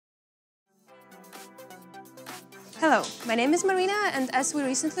Hello, my name is Marina, and as we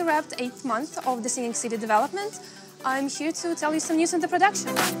recently wrapped 8th month of the Singing City development, I'm here to tell you some news on the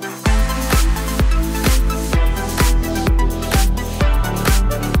production.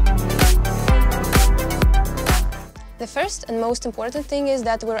 The first and most important thing is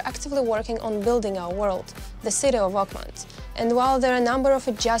that we're actively working on building our world, the city of Oakmont. And while there are a number of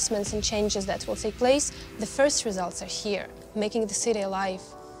adjustments and changes that will take place, the first results are here, making the city alive.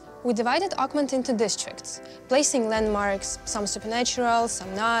 We divided Oakmont into districts, placing landmarks, some supernatural,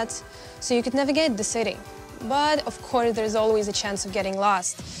 some not, so you could navigate the city. But of course there's always a chance of getting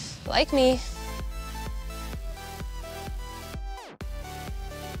lost, like me.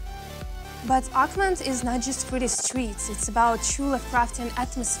 But Oakmont is not just pretty streets, it's about true Lovecraftian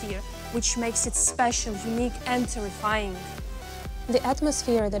atmosphere, which makes it special, unique and terrifying. The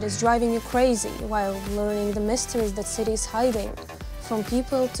atmosphere that is driving you crazy while learning the mysteries that city is hiding. From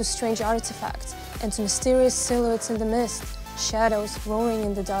people to strange artifacts and to mysterious silhouettes in the mist, shadows roaring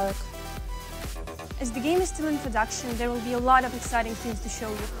in the dark. As the game is still in production, there will be a lot of exciting things to show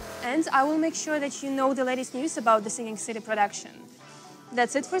you, and I will make sure that you know the latest news about the Singing City production.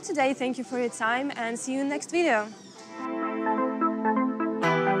 That's it for today, thank you for your time and see you in the next video.